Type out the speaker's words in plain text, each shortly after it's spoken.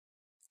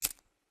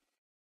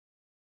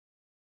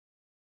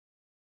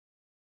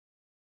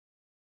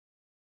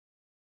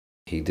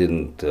He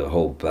didn't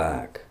hold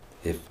back.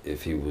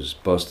 If he was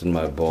busting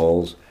my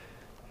balls,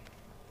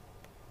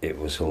 it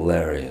was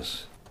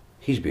hilarious.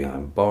 He's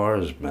behind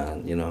bars,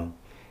 man, you know.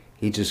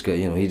 He just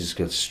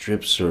got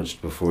strip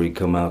searched before he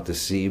come out to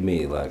see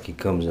me. Like, he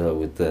comes out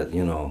with that,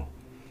 you know,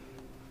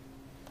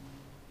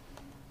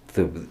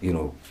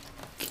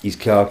 he's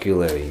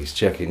calculating, he's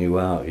checking you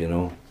out, you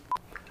know.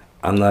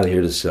 I'm not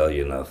here to sell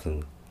you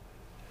nothing.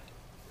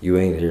 You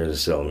ain't here to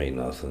sell me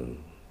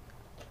nothing.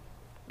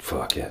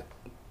 Fuck it.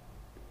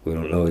 We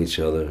don't know each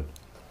other.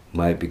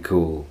 Might be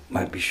cool,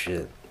 might be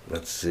shit.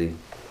 Let's see.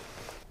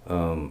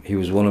 He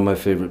was one of my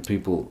favorite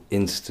people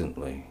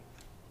instantly,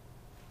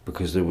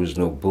 because there was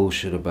no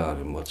bullshit about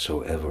him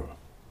whatsoever.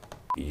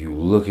 You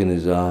look in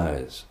his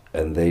eyes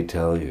and they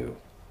tell you,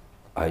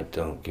 I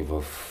don't give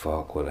a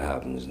fuck what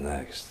happens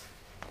next.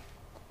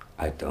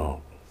 I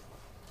don't.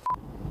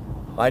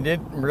 I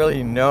didn't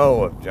really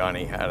know if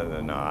Johnny had it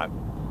or not.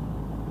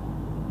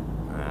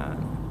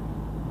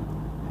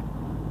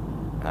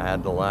 I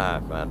had to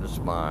laugh, I had to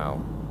smile.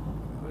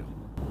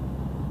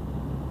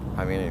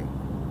 I mean,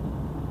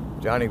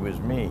 Johnny was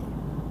me.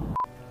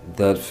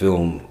 That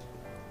film,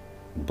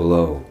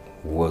 Blow,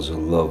 was a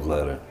love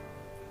letter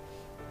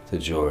to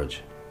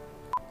George.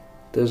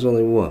 There's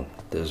only one.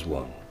 There's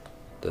one,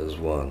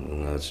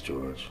 and that's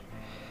George.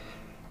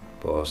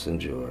 Boston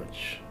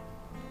George.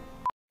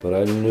 But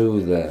I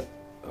knew that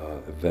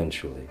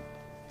eventually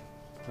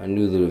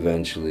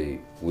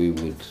we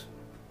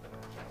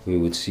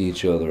would see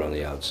each other on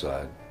the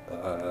outside.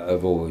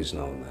 I've always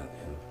known that.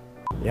 You know?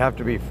 You have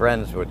to be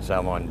friends with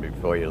someone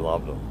before you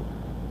love them.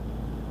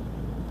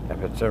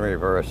 If it's in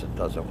reverse, it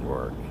doesn't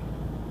work.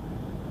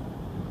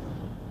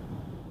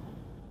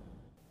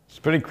 It's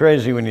pretty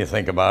crazy when you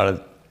think about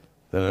it,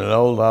 that an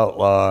old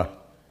outlaw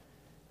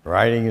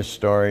writing a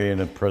story in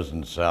a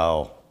prison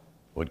cell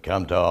would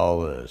come to all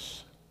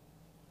this.